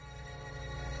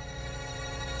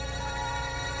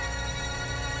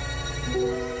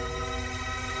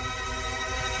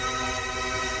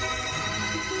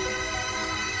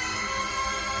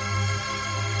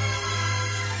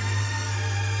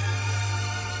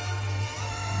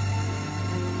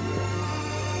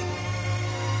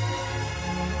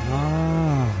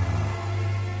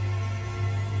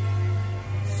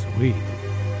complete.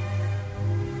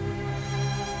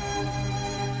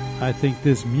 I think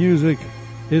this music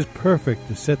is perfect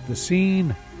to set the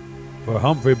scene for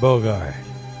Humphrey Bogart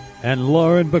and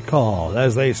Lauren Bacall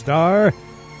as they star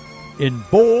in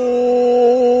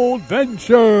Bold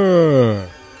Venture.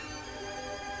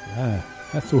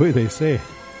 That's the way they say it.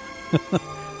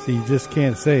 See, you just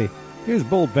can't say, here's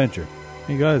Bold Venture.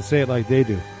 You gotta say it like they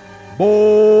do.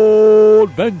 Bold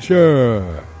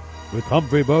Venture. With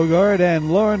Humphrey Bogart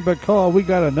and Lauren Bacall, we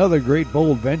got another great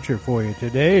Bold Venture for you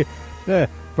today.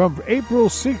 From April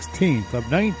 16th of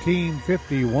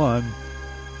 1951.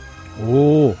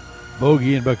 Oh,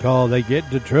 Bogey and Bacall, they get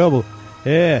into trouble.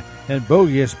 Yeah, and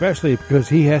Bogey especially because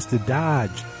he has to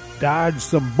dodge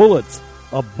some bullets.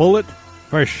 A bullet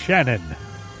for Shannon.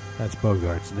 That's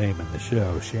Bogart's name in the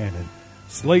show, Shannon.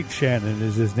 Slate Shannon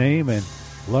is his name, and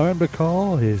Lauren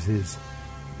Bacall is his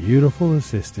beautiful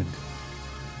assistant.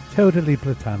 Totally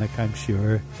platonic, I'm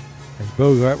sure, as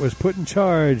Bogart was put in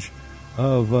charge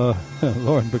of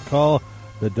Lauren Bacall,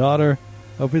 the daughter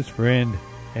of his friend.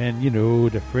 And,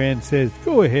 the friend says,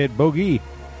 go ahead, Bogey.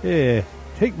 Yeah,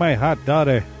 take my hot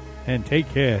daughter and take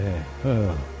care of her.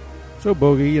 Oh. So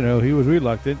Bogey, he was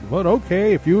reluctant. But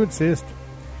okay, if you insist.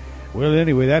 Well,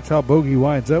 anyway, that's how Bogey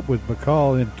winds up with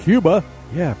Bacall in Cuba.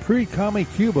 Yeah, pre-commie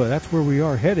Cuba. That's where we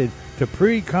are headed, to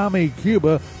pre-commie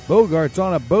Cuba. Bogart's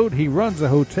on a boat. He runs a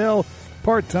hotel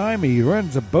part-time. He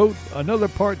runs a boat another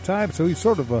part-time. So he's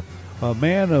sort of a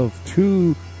man of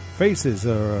two faces,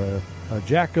 or a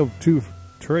jack of two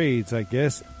trades, I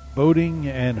guess, boating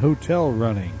and hotel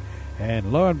running.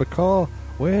 And Lauren Bacall,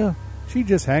 well, she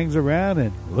just hangs around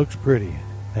and looks pretty.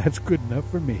 That's good enough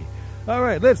for me. All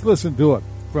right, let's listen to it.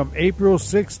 From April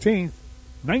 16th,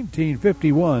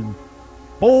 1951,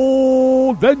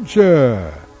 Bold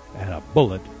Venture and a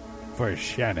bullet for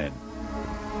Shannon.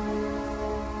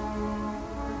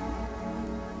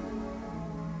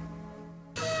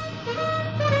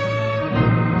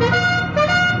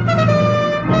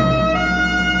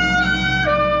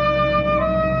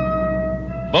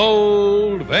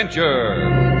 Bold Venture.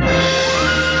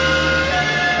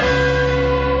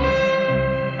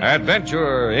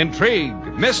 Adventure, intrigue,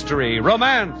 mystery,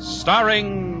 romance,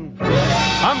 starring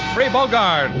Humphrey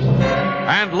Bogart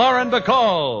and Lauren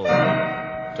Bacall.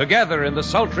 Together in the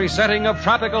sultry setting of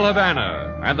tropical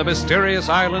Havana and the mysterious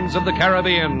islands of the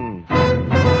Caribbean.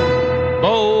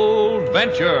 Bold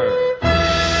Venture.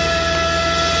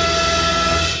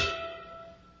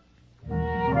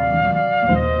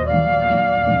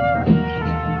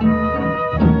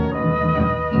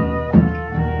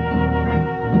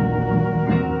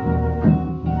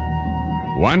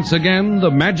 Once again,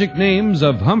 the magic names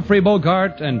of Humphrey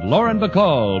Bogart and Lauren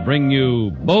Bacall bring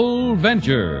you Bold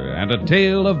Venture and a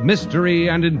tale of mystery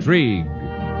and intrigue.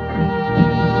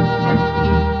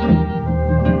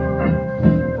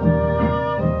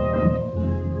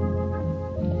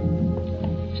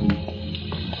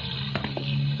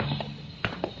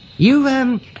 You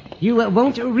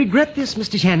won't regret this,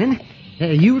 Mr. Shannon.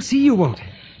 You'll see you won't.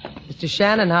 Mr.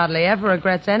 Shannon hardly ever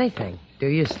regrets anything, do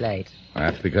you, Slate?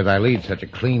 That's because I lead such a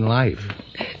clean life.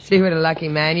 See what a lucky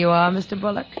man you are, Mr.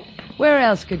 Bullock. Where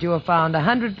else could you have found a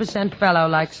 100% fellow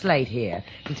like Slate here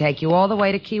to take you all the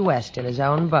way to Key West in his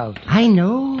own boat? I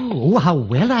know. Oh, how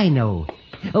well I know.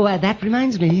 Oh, that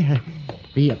reminds me.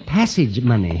 The passage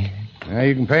money.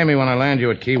 You can pay me when I land you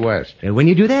at Key West. When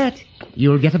you do that,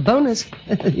 you'll get a bonus.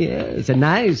 Yes, a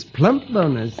nice, plump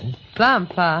bonus.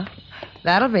 Plump, huh?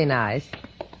 That'll be nice.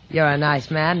 You're a nice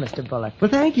man, Mr. Bullock.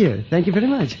 Well, thank you. Thank you very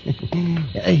much.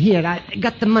 Here, I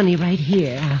got the money right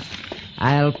here.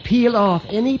 I'll peel off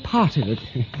any part of it.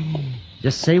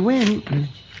 Just say when.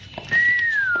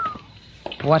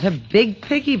 What a big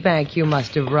piggy bank you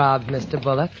must have robbed, Mr.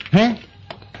 Bullock. Huh?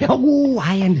 Oh,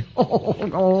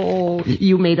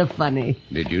 you made a funny.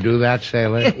 Did you do that,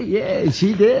 sailor? Yes,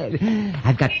 she did.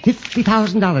 I've got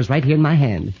 $50,000 right here in my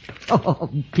hand. Oh,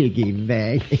 piggy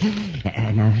bank.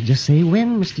 Now, just say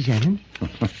when, Mr. Shannon.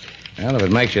 Well, if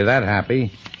it makes you that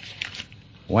happy.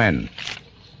 When?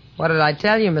 What did I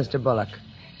tell you, Mr. Bullock?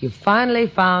 You finally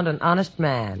found an honest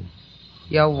man.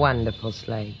 You're wonderful,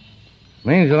 Slate.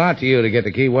 Means a lot to you to get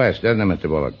to Key West, doesn't it, Mr.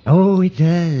 Bullock? Oh, it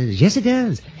does. Yes, it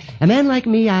does. A man like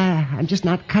me, I'm just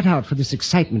not cut out for this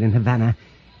excitement in Havana.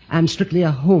 I'm strictly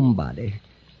a homebody.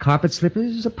 Carpet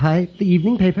slippers, a pipe, the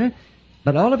evening paper,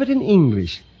 but all of it in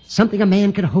English. Something a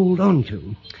man can hold on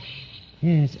to.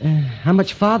 Yes, how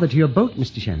much farther to your boat,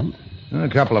 Mr. Shannon? A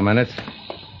couple of minutes.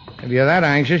 If you're that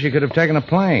anxious, you could have taken a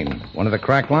plane. One of the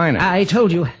crack liners. I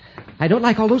told you. I don't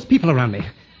like all those people around me.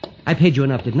 I paid you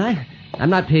enough, didn't I? I'm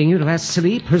not paying you to ask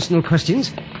silly, personal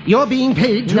questions. You're being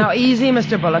paid to... Now, easy,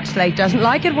 Mr. Bullock. Slate doesn't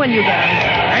like it when you get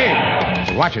him.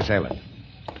 Hey, watch it, sailor.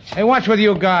 Hey, what's with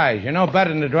you guys? You know better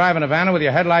than to drive in Havana with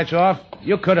your headlights off?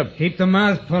 You could have... Keep the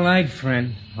mouth polite,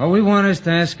 friend. All we want is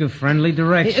to ask a friendly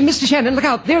direction. Mr. Shannon, look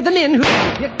out. They're the men who...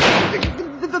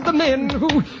 The men who...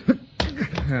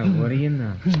 What do you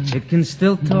know? It can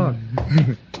still talk.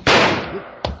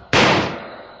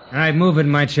 All right, move it,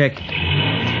 my check.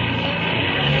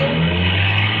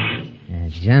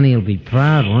 Johnny will be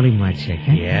proud, won't he, my chick?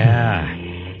 Huh? Yeah,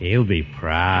 he'll be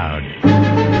proud.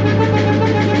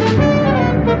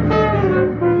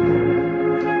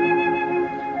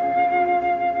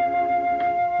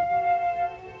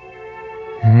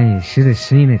 Hey, you should have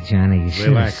seen it, Johnny. You should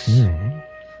have Relax. seen it. Huh?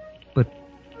 But,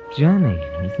 Johnny,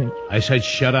 you think... I said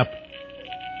shut up.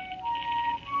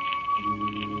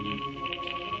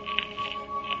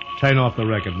 Turn off the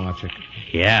record, Marchik.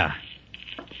 Yeah.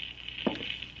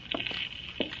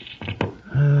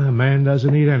 Man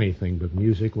doesn't need anything but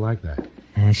music like that.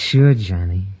 Sure,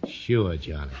 Johnny. Sure,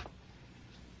 Johnny.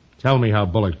 Tell me how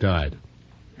Bullock died.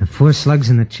 4 slugs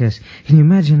in the chest. Can you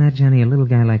imagine that, Johnny? A little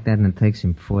guy like that, and it takes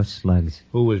him 4 slugs.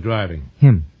 Who was driving?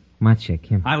 Him. My chick,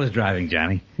 him. I was driving,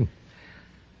 Johnny.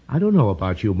 I don't know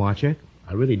about you, Marchek.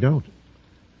 I really don't.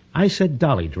 I said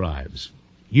Dolly drives.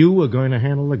 You were going to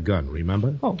handle the gun,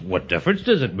 remember? Oh, what difference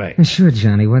does it make? Sure,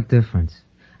 Johnny, what difference?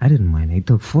 I didn't mind. He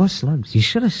took 4 slugs. You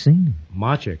should have seen him.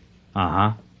 Marchek,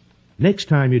 Uh-huh. next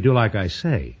time you do like I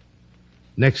say.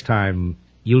 Next time,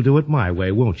 you'll do it my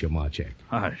way, won't you, Marchek?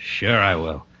 Oh, sure I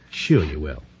will. Sure you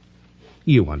will.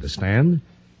 You understand.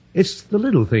 It's the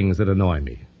little things that annoy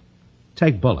me.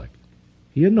 Take Bullock.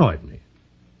 He annoyed me.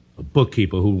 A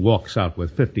bookkeeper who walks out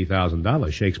with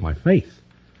 $50,000 shakes my faith.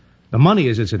 The money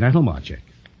is incidental, Marchek.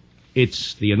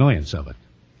 It's the annoyance of it.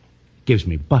 Gives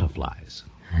me butterflies.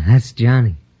 That's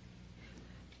Johnny.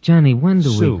 Johnny, when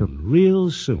do we go... Soon, real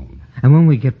soon. And when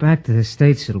we get back to the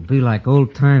States, it'll be like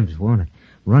old times, won't it?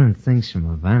 Running things from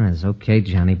Havana's okay,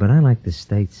 Johnny, but I like the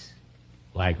States.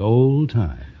 Like old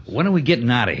times. When are we getting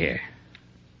out of here?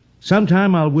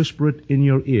 Sometime I'll whisper it in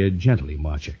your ear gently,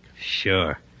 Marchek.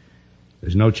 Sure.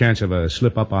 There's no chance of a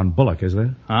slip-up on Bullock, is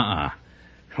there? Uh-uh.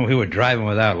 We were driving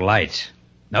without lights.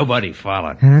 Nobody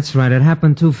followed. Yeah, that's right. It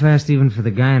happened too fast even for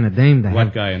the guy and the dame to What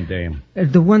have... guy and dame?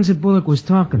 The ones that Bullock was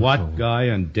talking to. What guy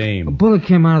and dame? Bullock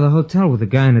came out of the hotel with the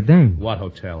guy and the dame. What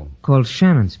hotel? Called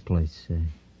Shannon's place.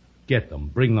 Get them.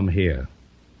 Bring them here.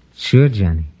 Sure,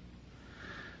 Johnny.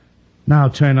 Now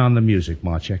turn on the music,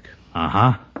 Marchek.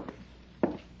 Uh-huh.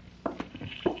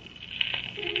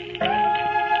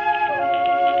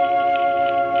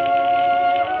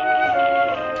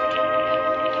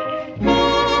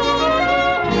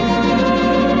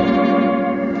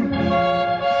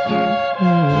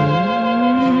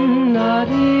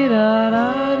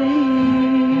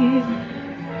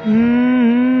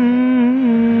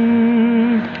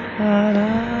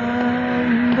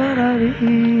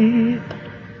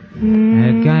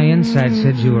 That guy inside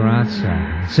said you were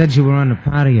outside. Said you were on the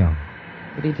patio.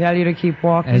 Did he tell you to keep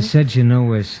walking? I said you know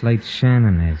where Slate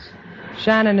Shannon is.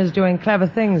 Shannon is doing clever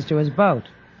things to his boat.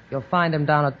 You'll find him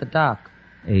down at the dock.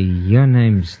 Your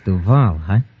name's Duval,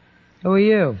 huh? Who are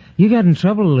you? You got in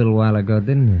trouble a little while ago,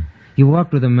 didn't you? You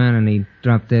walked with a man and he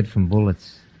dropped dead from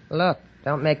bullets. Look,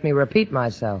 don't make me repeat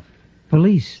myself.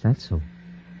 Police, that's all.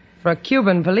 For a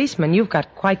Cuban policeman, you've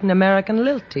got quite an American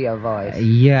lilt to your voice.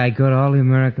 Yeah, I go to all the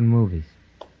American movies.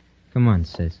 Come on,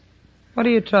 sis. What are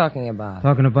you talking about?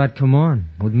 Talking about come on,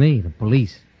 with me, the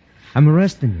police. I'm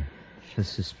arresting you for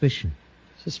suspicion.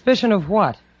 Suspicion of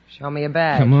what? Show me a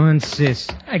badge. Come on, sis.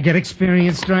 I get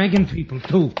experience dragging people,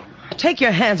 too. Take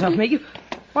your hands off me. You...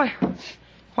 Why,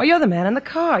 you're the man in the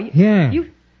car. Yeah.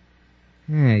 You...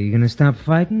 Yeah, you gonna stop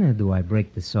fighting, or do I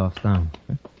break the soft arm?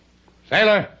 Huh?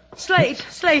 Sailor! Slate,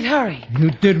 hurry.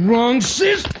 You did wrong,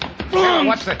 sis. Wrong.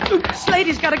 What's the... Slate,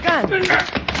 he's got a gun.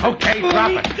 Okay,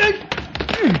 drop it.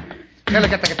 Sailor,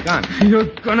 get the gun. You're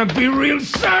gonna be real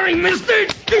sorry, mister.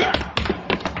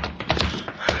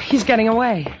 He's getting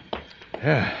away.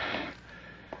 Yeah.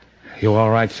 You all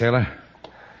right, sailor?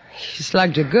 He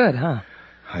slugged you good, huh?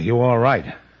 Are you all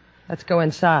right? Let's go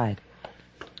inside.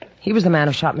 He was the man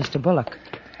who shot Mr. Bullock.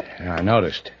 Yeah, I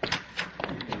noticed.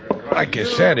 Like you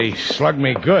said, he slugged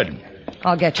me good.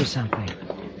 I'll get you something.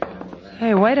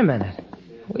 Hey, wait a minute.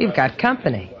 We've got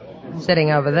company.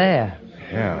 Sitting over there.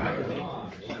 Yeah.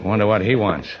 I wonder what he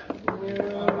wants.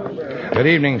 Good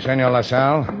evening, Senor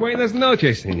LaSalle. Buenas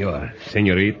noches, senor.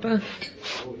 Senorita.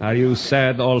 Are you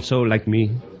sad also like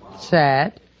me?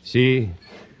 Sad? See,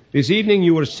 this evening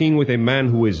you were seen with a man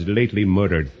who was lately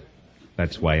murdered.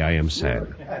 That's why I am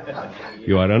sad.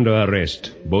 You are under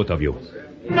arrest, both of you.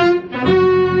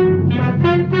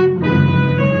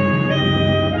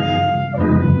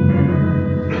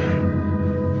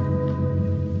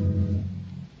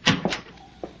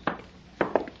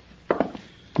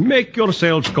 Make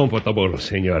yourselves comfortable,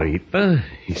 senorita.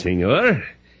 Senor.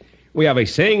 We have a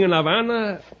saying in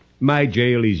Havana, my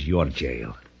jail is your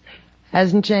jail.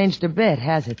 Hasn't changed a bit,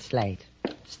 has it, Slate?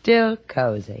 Still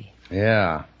cozy.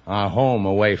 Yeah, our home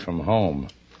away from home.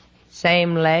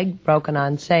 Same leg broken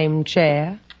on same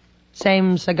chair.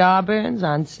 Same cigar burns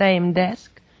on same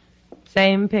desk.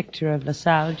 Same picture of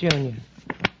LaSalle Jr.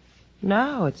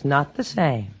 No, it's not the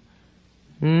same.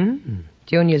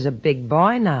 Junior's a big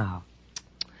boy now.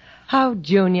 How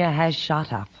Junior has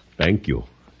shot up. Thank you.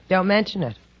 Don't mention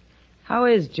it. How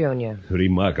is Junior?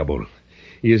 Remarkable.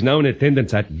 He is now in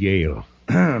attendance at Yale.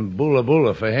 Bula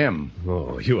bula for him.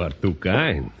 Oh, you are too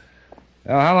kind.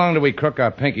 Well, how long do we crook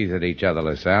our pinkies at each other,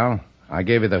 LaSalle? I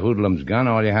gave you the hoodlum's gun.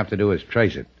 All you have to do is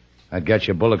trace it. That gets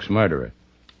you Bullock's murderer.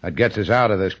 That gets us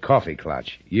out of this coffee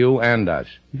clutch. You and us.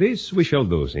 This we shall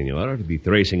do, senor, the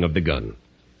tracing of the gun.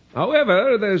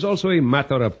 However, there's also a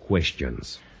matter of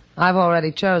questions. I've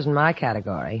already chosen my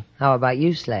category. How about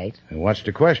you, Slate? And what's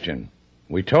the question?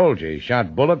 We told you he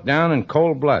shot Bullock down in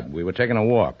cold blood. We were taking a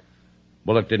walk.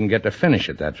 Bullock didn't get to finish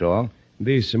it, that's all.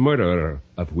 This murderer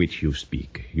of which you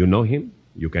speak, you know him?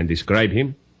 You can describe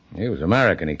him? He was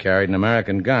American. He carried an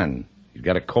American gun. He's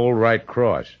got a cold right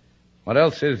cross. What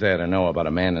else is there to know about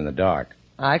a man in the dark?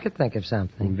 I could think of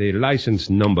something. The license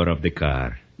number of the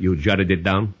car. You jotted it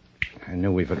down? I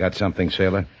knew we forgot something,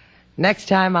 sailor. Next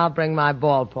time I'll bring my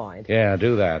ballpoint. Yeah,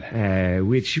 do that.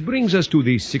 Which brings us to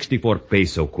the 64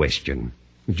 peso question.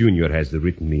 Junior has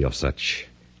written me of such.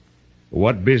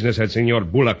 What business had Senor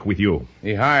Bullock with you?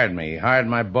 He hired me. He hired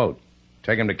my boat.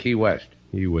 Take him to Key West.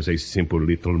 He was a simple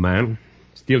little man.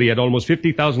 Still, he had almost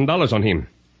 $50,000 on him.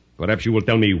 Perhaps you will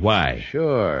tell me why.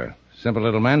 Sure. Simple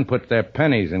little men put their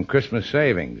pennies in Christmas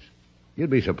savings. You'd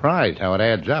be surprised how it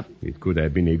adds up. It could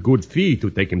have been a good fee to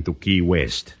take him to Key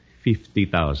West.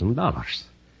 $50,000.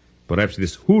 Perhaps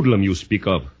this hoodlum you speak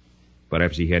of,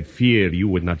 perhaps he had fear you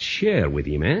would not share with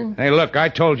him, eh? Hey, look, I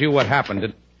told you what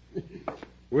happened.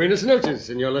 Buenas noches,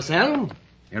 Senor LaSalle.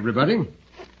 Everybody.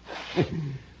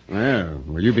 Well,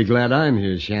 will you be glad I'm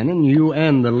here, Shannon? You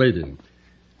and the lady.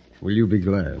 Will you be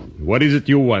glad? What is it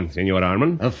you want, Senor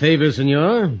Armand? A favor,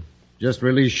 Senor. Just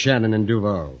release Shannon and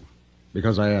Duval.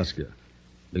 Because I ask you.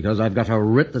 Because I've got a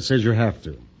writ that says you have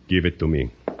to. Give it to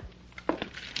me.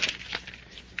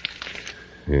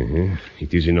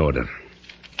 It is in order.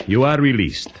 You are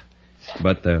released.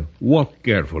 But walk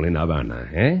careful in Havana,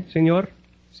 eh, senor?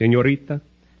 Senorita?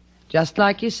 Just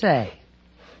like you say.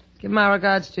 Give my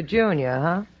regards to Junior,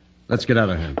 huh? Let's get out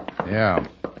of here. Yeah.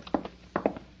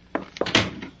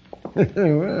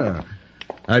 Well,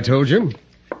 I told you.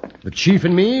 The chief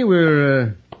and me,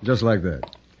 we're just like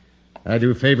that. I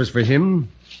do favors for him,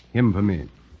 him for me.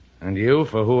 And you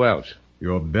for who else?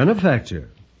 Your benefactor.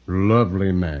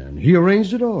 Lovely man. He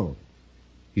arranged it all.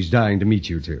 He's dying to meet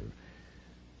you, too.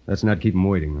 Let's not keep him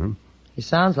waiting, huh? He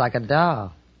sounds like a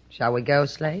doll. Shall we go,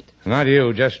 Slate? Not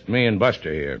you, just me and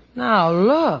Buster here. Now,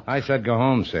 look. I said go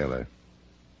home, sailor.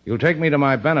 You'll take me to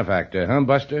my benefactor, huh,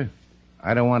 Buster?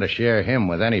 I don't want to share him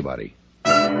with anybody.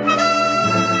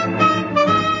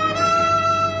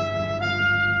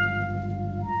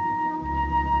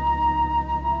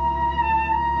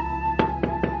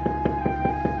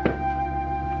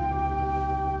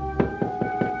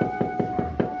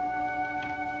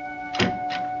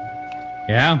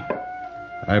 Yeah?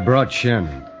 I brought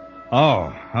Shannon.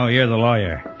 Oh, you're the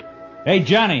lawyer. Hey,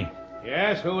 Johnny,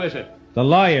 Yes, who is it? the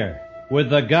lawyer with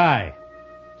the guy.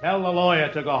 Tell the lawyer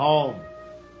to go home.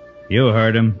 You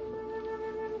heard him.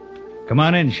 Come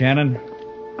on in, Shannon.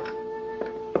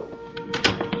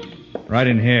 Right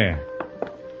in here.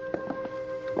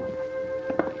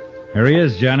 Here he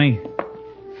is, Johnny.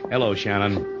 Hello,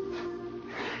 Shannon.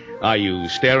 Are you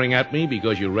staring at me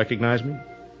because you recognize me?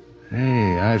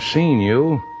 Hey, I've seen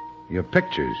you. Your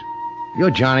pictures.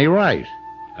 You're Johnny Rice.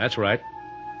 That's right.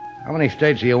 How many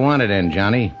states do you want it in,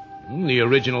 Johnny? The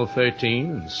original 13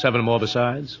 and 7 more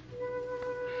besides.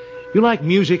 You like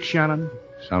music, Shannon?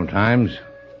 Sometimes.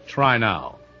 Try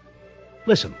now.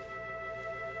 Listen.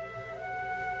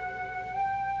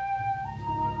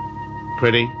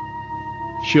 Pretty?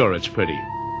 Sure, it's pretty.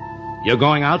 You're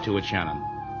going out to it, Shannon.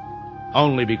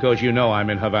 Only because you know I'm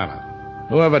in Havana.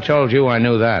 Whoever told you I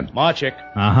knew that? Marchik,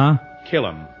 Uh-huh. kill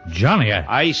him. Johnny,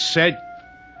 I said...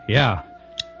 Yeah.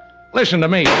 Listen to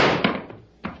me.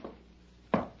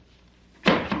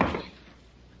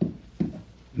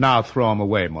 Now throw him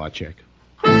away, Marchik.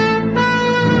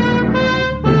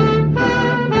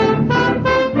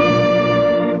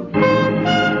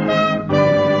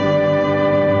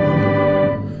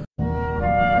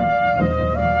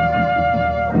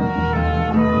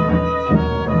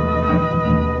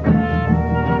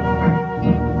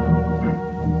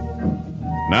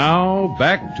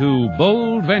 back to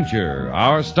Bold Venture.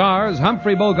 Our stars,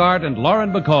 Humphrey Bogart and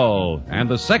Lauren Bacall, and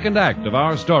the second act of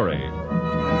our story.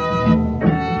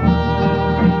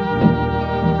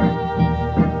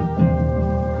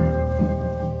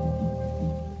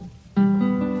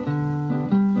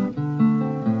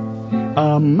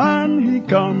 A man he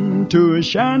come to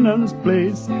Shannon's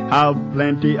place, have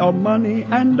plenty of money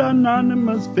and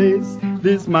anonymous face.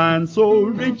 This man so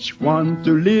rich want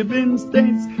to live in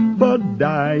states, but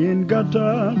die in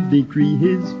gutter decree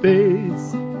his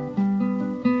face.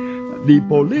 The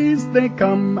police they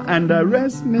come and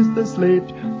arrest Mr.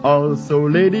 Slate, also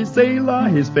Lady Sailor,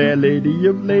 his fair lady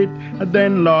of late.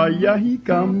 Then lawyer he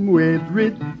come with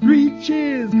writ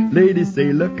reaches. Lady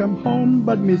Sailor come home,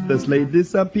 but Mr. Slate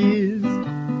disappears.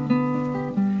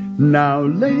 Now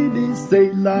Lady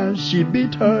Sailor, she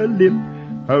bit her lip.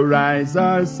 Her eyes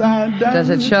are sad. Does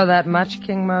it show that much,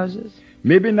 King Moses?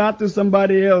 Maybe not to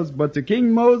somebody else, but to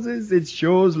King Moses, it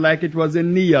shows like it was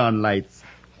in neon lights.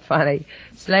 Funny.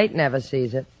 Slate never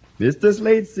sees it. Mr.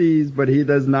 Slate sees, but he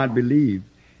does not believe.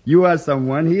 You are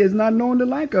someone he has not known the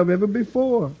like of ever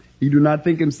before. He do not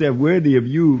think himself worthy of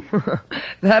you.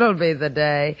 That'll be the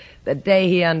day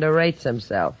he underrates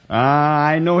himself. Ah,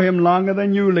 I know him longer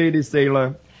than you, Lady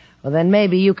Sailor. Well, then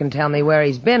maybe you can tell me where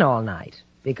he's been all night,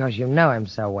 because you know him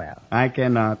so well. I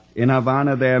cannot. In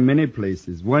Havana, there are many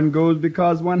places. One goes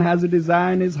because one has a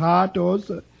desire in his heart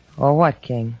also. Or what,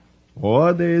 King?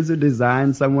 Or there is a desire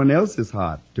in someone else's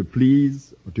heart to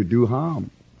please or to do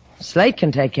harm. Slate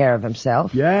can take care of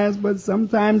himself. Yes, but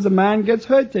sometimes a man gets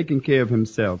hurt taking care of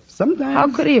himself. Sometimes...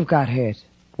 How could he have got hurt?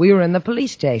 We were in the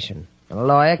police station. A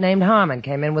lawyer named Harmon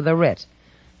came in with a writ.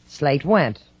 Slate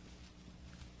went.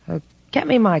 Get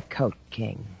me my coat,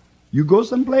 King. You go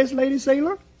someplace, Lady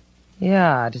Sailor?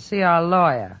 Yeah, to see our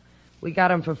lawyer. We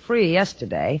got him for free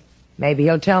yesterday. Maybe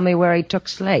he'll tell me where he took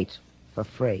Slate for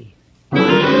free.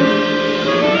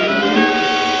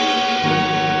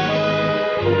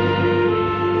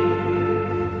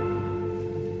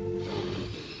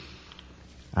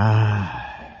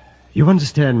 You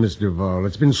understand, Miss Duval,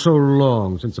 it's been so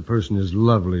long since a person as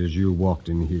lovely as you walked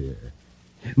in here.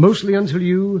 Mostly until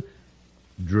you...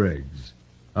 dregs.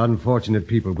 Unfortunate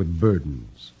people with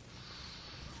burdens.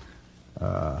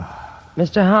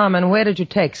 Mr. Harmon, where did you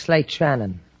take Slate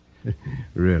Shannon?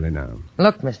 Really now?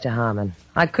 Look, Mr. Harmon,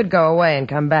 I could go away and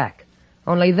come back.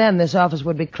 Only then this office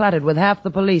would be cluttered with half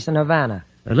the police in Havana.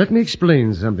 Let me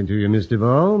explain something to you, Miss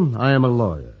Duval. I am a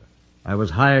lawyer. I was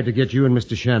hired to get you and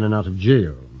Mr. Shannon out of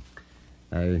jail.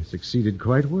 I succeeded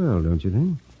quite well, don't you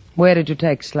think? Where did you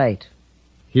take Slate?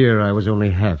 Here I was only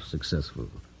half successful.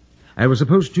 I was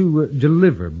supposed to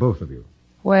deliver both of you.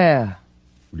 Where?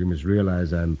 You must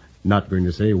realize I'm not going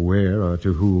to say where or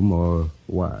to whom or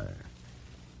why.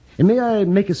 And may I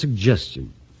make a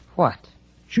suggestion? What?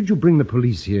 Should you bring the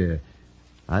police here,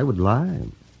 I would lie.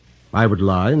 I would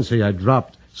lie and say I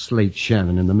dropped Slate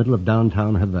Shannon in the middle of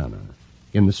downtown Havana,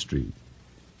 in the street.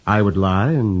 I would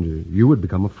lie and you would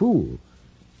become a fool.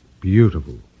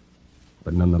 Beautiful,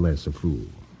 but nonetheless a fool.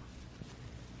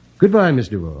 Goodbye, Miss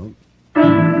Duval.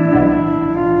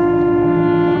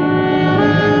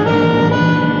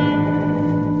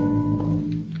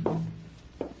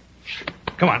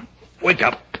 Come on, wake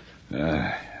up.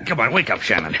 Come on, wake up,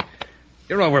 Shannon.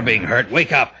 You're over being hurt.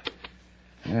 Wake up.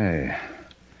 Hey,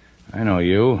 I know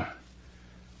you.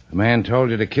 The man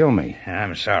told you to kill me.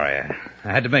 I'm sorry.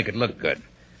 I had to make it look good.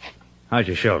 How's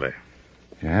your shoulder?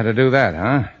 You had to do that,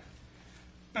 huh?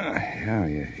 Yeah,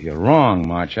 you're wrong,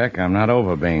 Marchek. I'm not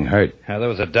over being hurt. There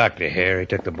was a doctor here. He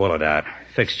took the bullet out.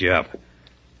 Fixed you up.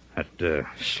 That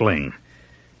sling.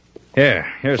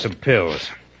 Here's some pills.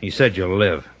 He said you'll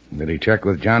live. Did he check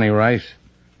with Johnny Rice?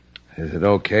 Is it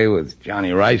okay with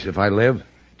Johnny Rice if I live?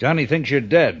 Johnny thinks you're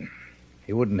dead.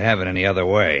 He wouldn't have it any other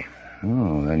way.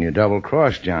 Oh, then you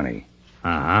double-crossed Johnny.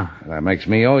 Uh-huh. That makes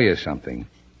me owe you something.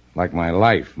 Like my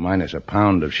life, minus a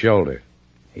pound of shoulder.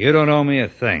 You don't owe me a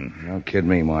thing. Don't kid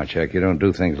me, Marchek. You don't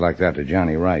do things like that to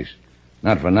Johnny Rice.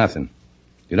 Not for nothing.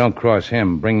 You don't cross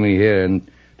him, bring me here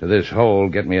into this hole,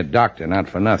 get me a doctor, not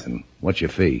for nothing. What's your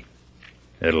fee?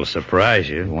 It'll surprise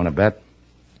you. You want to bet?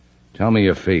 Tell me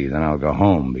your fee, then I'll go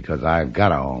home, because I've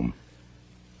got a home.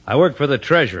 I work for the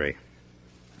Treasury.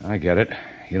 I get it.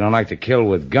 You don't like to kill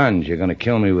with guns. You're going to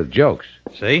kill me with jokes.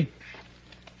 See?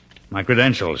 My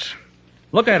credentials.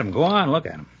 Look at them. Go on, look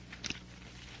at them.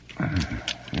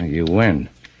 You win.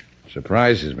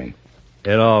 Surprises me.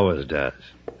 It always does.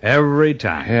 Every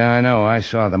time. Yeah, I know. I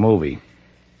saw the movie.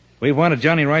 We've wanted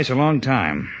Johnny Rice a long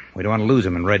time. We don't want to lose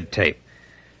him in red tape.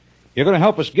 You're going to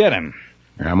help us get him.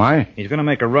 Am I? He's going to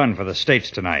make a run for the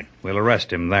States tonight. We'll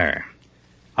arrest him there.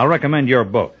 I'll recommend your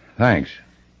book. Thanks.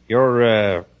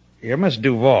 You're Miss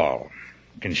Duval.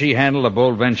 Can she handle the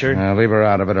Bold Venture? Leave her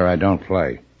out of it or I don't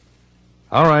play.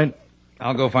 All right.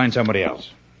 I'll go find somebody else.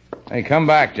 Hey, come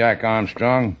back, Jack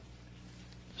Armstrong.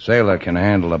 Sailor can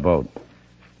handle a boat.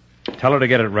 Tell her to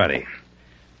get it ready.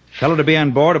 Tell her to be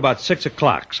on board about 6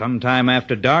 o'clock. Sometime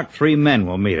after dark, 3 men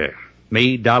will meet her.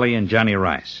 Me, Dolly, and Johnny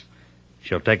Rice.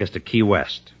 She'll take us to Key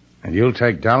West. And you'll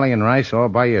take Dolly and Rice all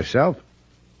by yourself?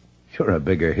 You're a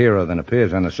bigger hero than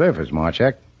appears on the surface,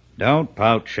 Marchek. Don't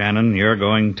pout, Shannon. You're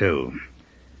going too.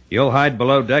 You'll hide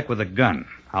below deck with a gun.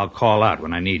 I'll call out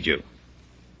when I need you.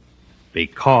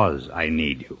 Because I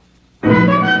need you.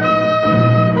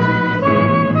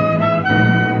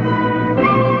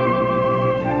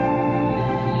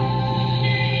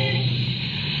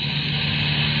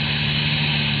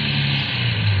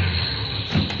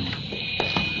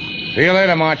 See you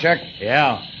later, Marchek.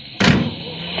 Yeah.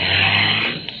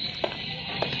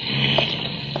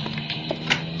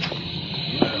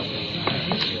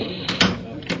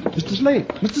 Mr. Slate!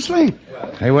 Mr. Slate!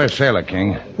 Hey, where's Sailor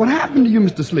King? What happened to you,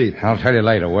 Mr. Slate? I'll tell you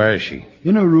later. Where is she?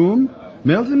 In a room,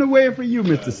 melting away for you,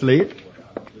 Mr. Slate.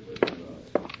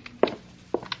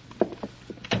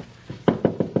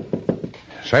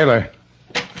 Sailor.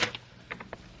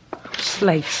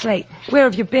 Slate, where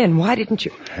have you been? Why didn't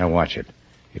you? Now, watch it.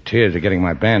 Your tears are getting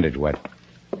my bandage wet.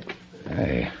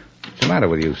 Hey, what's the matter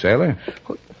with you, Sailor?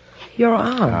 Your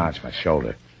arm. Ah, it's my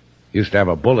shoulder. Used to have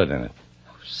a bullet in it.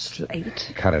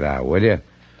 Slate. Cut it out, will you?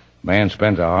 Man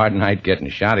spends a hard night getting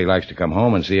shot. He likes to come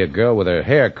home and see a girl with her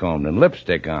hair combed and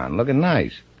lipstick on, looking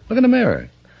nice. Look in the mirror.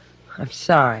 I'm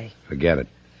sorry. Forget it.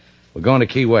 We're going to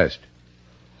Key West.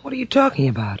 What are you talking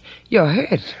about? You're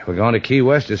hurt. We're going to Key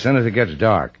West as soon as it gets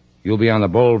dark. You'll be on the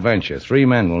Bold Venture. 3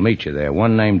 men will meet you there.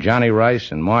 One named Johnny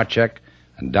Rice and Marchek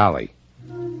and Dolly.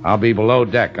 I'll be below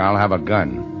deck. I'll have a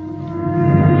gun.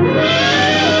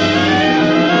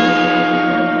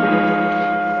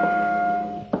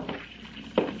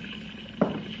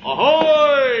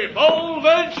 Ahoy! Bold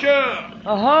Venture!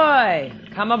 Ahoy!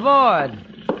 Come aboard.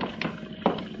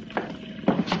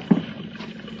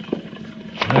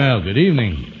 Well, good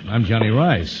evening. I'm Johnny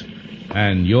Rice.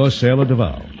 And you're Sailor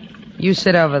Duval. You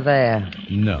sit over there.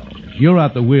 No. You're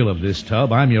at the wheel of this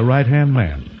tub. I'm your right-hand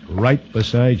man. Right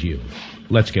beside you.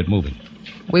 Let's get moving.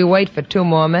 We wait for 2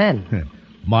 more men.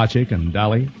 Marchek and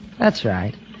Dolly? That's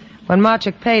right. When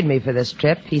Marchek paid me for this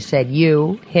trip, he said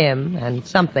you, him, and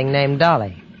something named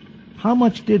Dolly. How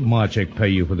much did Marchek pay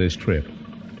you for this trip?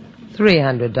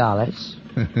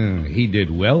 $300. He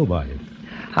did well by it.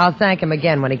 I'll thank him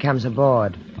again when he comes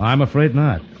aboard. I'm afraid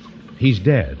not. He's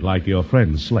dead, like your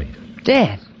friend Slate.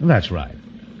 Dead? That's right.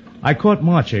 I caught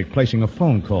Marchek placing a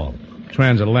phone call,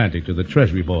 transatlantic, to the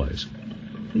Treasury boys.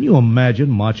 Can you imagine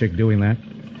Marchek doing that?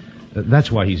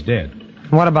 That's why he's dead.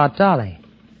 What about Dolly?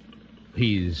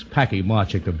 He's packing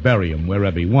Marchek to bury him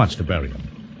wherever he wants to bury him.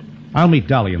 I'll meet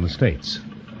Dolly in the States.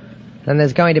 Then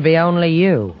there's going to be only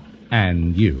you.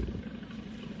 And you.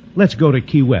 Let's go to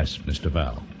Key West, Mr.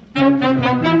 Val.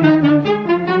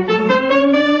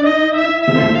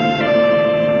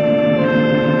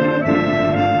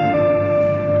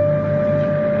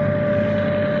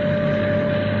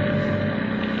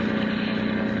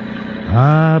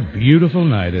 Ah, beautiful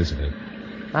night, isn't it?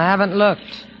 I haven't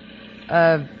looked.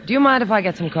 Do you mind if I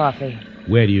get some coffee?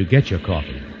 Where do you get your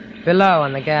coffee? Below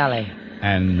on the galley.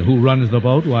 And who runs the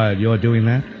boat while you're doing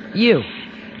that? You.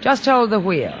 Just hold the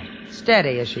wheel.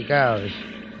 Steady as she goes.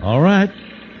 All right.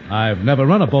 I've never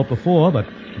run a boat before, but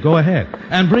go ahead.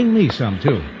 And bring me some,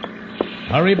 too.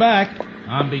 Hurry back.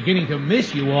 I'm beginning to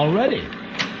miss you already.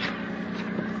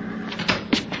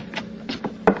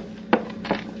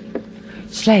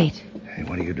 Slate. Hey,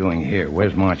 what are you doing here?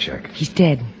 Where's Marchek? He's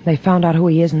dead. They found out who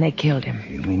he is and they killed him.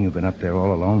 You mean you've been up there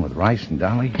all alone with Rice and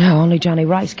Dolly? No, only Johnny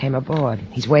Rice came aboard.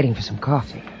 He's waiting for some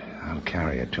coffee. I'll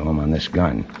carry it to him on this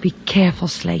gun. Be careful,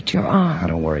 Slate. Your arm. Now,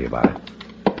 don't worry about it.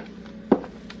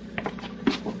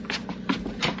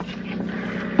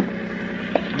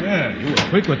 Yeah, you were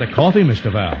quick with the coffee,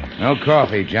 Mr. Val. No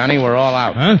coffee, Johnny. We're all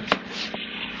out. Huh?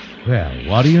 Well,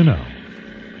 what do you know?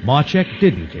 Marchek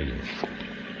didn't kill you.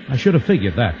 I should have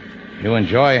figured that. You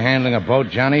enjoy handling a boat,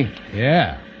 Johnny?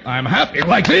 Yeah, I'm happy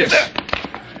like this.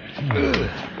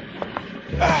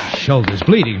 Shoulder's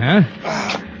bleeding, huh?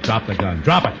 Drop the gun.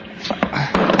 Drop it.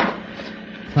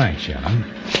 Thanks, Shannon.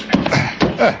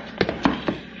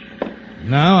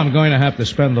 Now I'm going to have to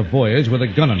spend the voyage with a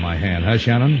gun in my hand, huh,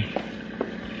 Shannon?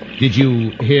 Did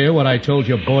you hear what I told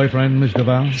your boyfriend, Miss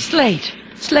Duval?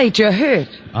 Slate, you're hurt.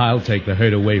 I'll take the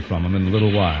hurt away from him in a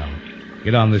little while.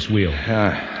 Get on this wheel.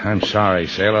 I'm sorry,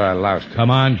 sailor. I lost it.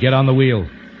 Come on, get on the wheel.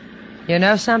 You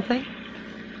know something?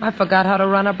 I forgot how to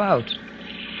run a boat.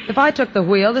 If I took the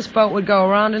wheel, this boat would go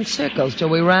around in circles till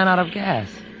we ran out of gas.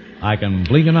 I can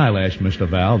blink an eyelash, Mr.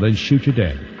 Val, then shoot you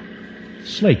dead.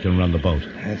 Slate can run the boat.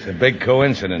 It's a big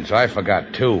coincidence. I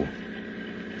forgot, too.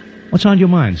 What's on your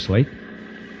mind, Slate?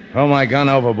 Throw my gun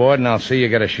overboard and I'll see you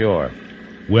get ashore.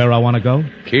 Where I want to go?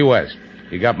 Key West.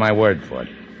 You got my word for it.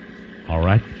 All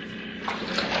right.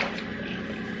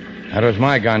 That was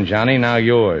my gun, Johnny. Now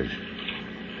yours.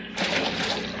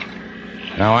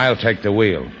 Now I'll take the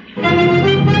wheel.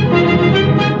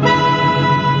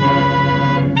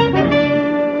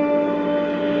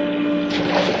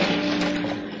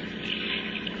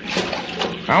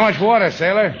 How much water,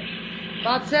 sailor?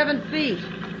 About 7 feet.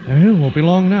 It won't be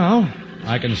long now.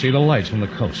 I can see the lights from the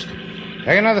coast.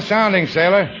 Take another sounding,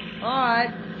 sailor. All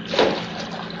right.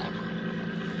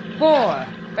 4.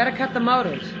 Better cut the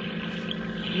motors.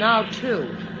 Now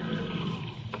 2.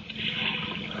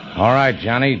 All right,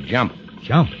 Johnny, jump.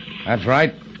 Jump? That's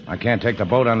right. I can't take the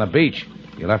boat on the beach.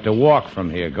 You'll have to walk from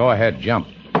here. Go ahead, jump.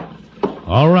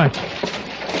 All right.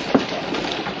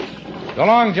 So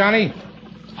long, Johnny.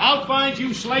 I'll find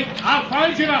you, Slate. I'll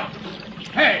find you now.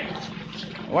 Hey,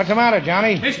 What's the matter,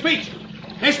 Johnny? this beach.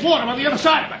 There's water on the other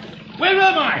side of it. Where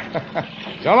am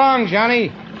I? So long, Johnny.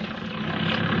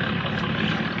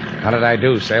 How did I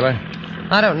do, sailor?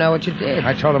 I don't know what you did.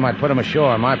 I told him I'd put him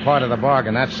ashore on my part of the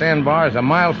bargain. That sandbar is a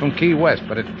mile from Key West,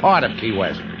 but it's part of Key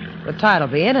West. The tide'll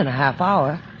be in a half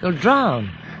hour. You'll drown.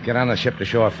 Get on the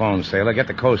ship-to-shore phone, sailor. Get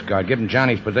the Coast Guard. Give them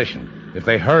Johnny's position. If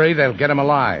they hurry, they'll get him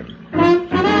alive.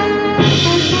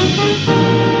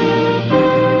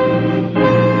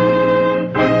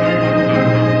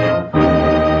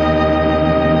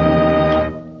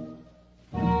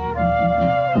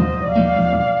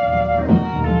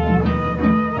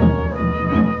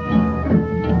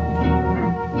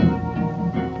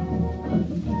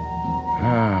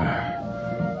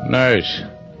 Nurse,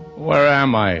 where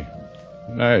am I?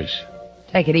 Nurse.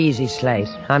 Take it easy, Slate.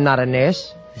 I'm not a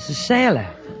nurse. This is Sailor.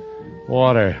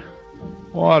 Water.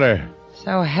 Water.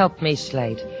 So help me,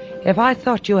 Slate. If I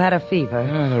thought you had a fever...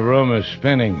 The room is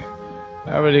spinning.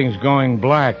 Everything's going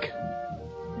black.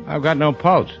 I've got no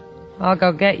pulse. I'll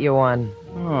go get you one.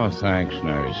 Oh, thanks,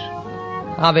 nurse.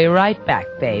 I'll be right back,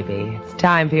 baby. It's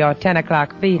time for your 10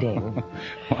 o'clock feeding.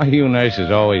 Why are you nurses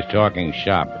always talking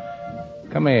shop?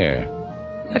 Come here.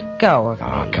 Let go of me.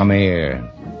 Oh, come here.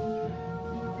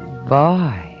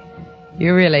 Boy,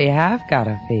 you really have got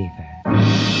a fever.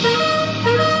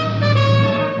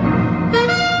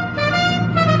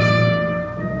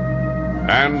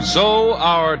 And so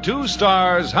our two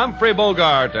stars, Humphrey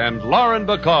Bogart and Lauren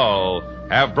Bacall,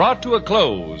 have brought to a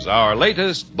close our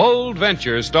latest Bold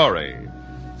Venture story.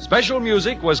 Special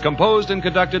music was composed and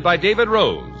conducted by David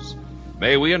Rose.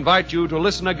 May we invite you to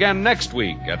listen again next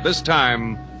week at this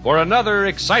time for another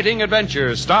exciting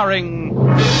adventure starring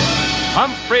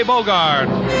Humphrey Bogart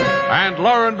and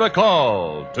Lauren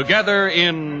Bacall together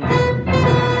in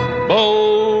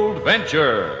Bold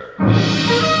Venture.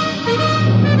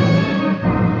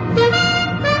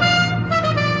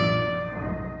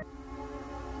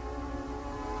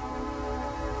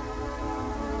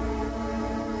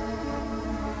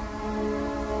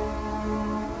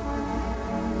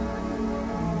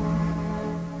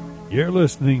 You're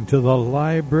listening to the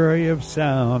Library of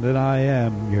Sound, and I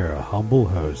am your humble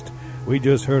host. We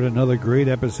just heard another great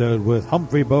episode with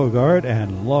Humphrey Bogart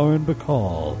and Lauren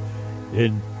Bacall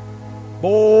in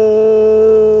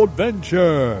Bold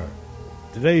Venture.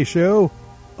 Today's show,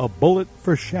 A Bullet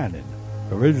for Shannon,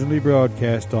 originally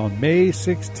broadcast on May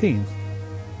 16th,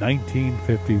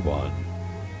 1951.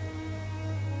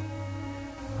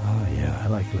 Oh, yeah, I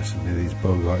like listening to these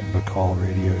Bogart and Bacall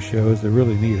radio shows. They're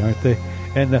really neat, aren't they?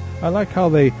 And I like how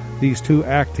these two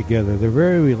act together. They're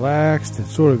very relaxed and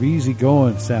sort of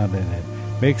easygoing sounding. It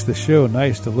makes the show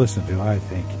nice to listen to, I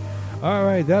think. All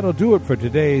right, that'll do it for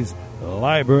today's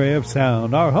Library of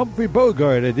Sound, our Humphrey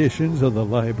Bogart editions of the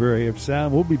Library of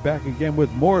Sound. We'll be back again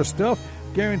with more stuff.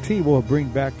 Guarantee we'll bring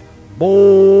back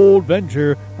Bold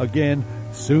Venture again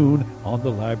soon on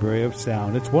the Library of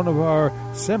Sound. It's one of our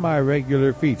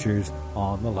semi-regular features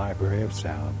on the Library of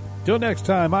Sound. Till next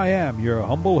time, I am your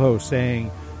humble host saying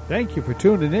thank you for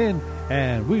tuning in,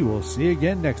 and we will see you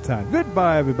again next time.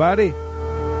 Goodbye, everybody.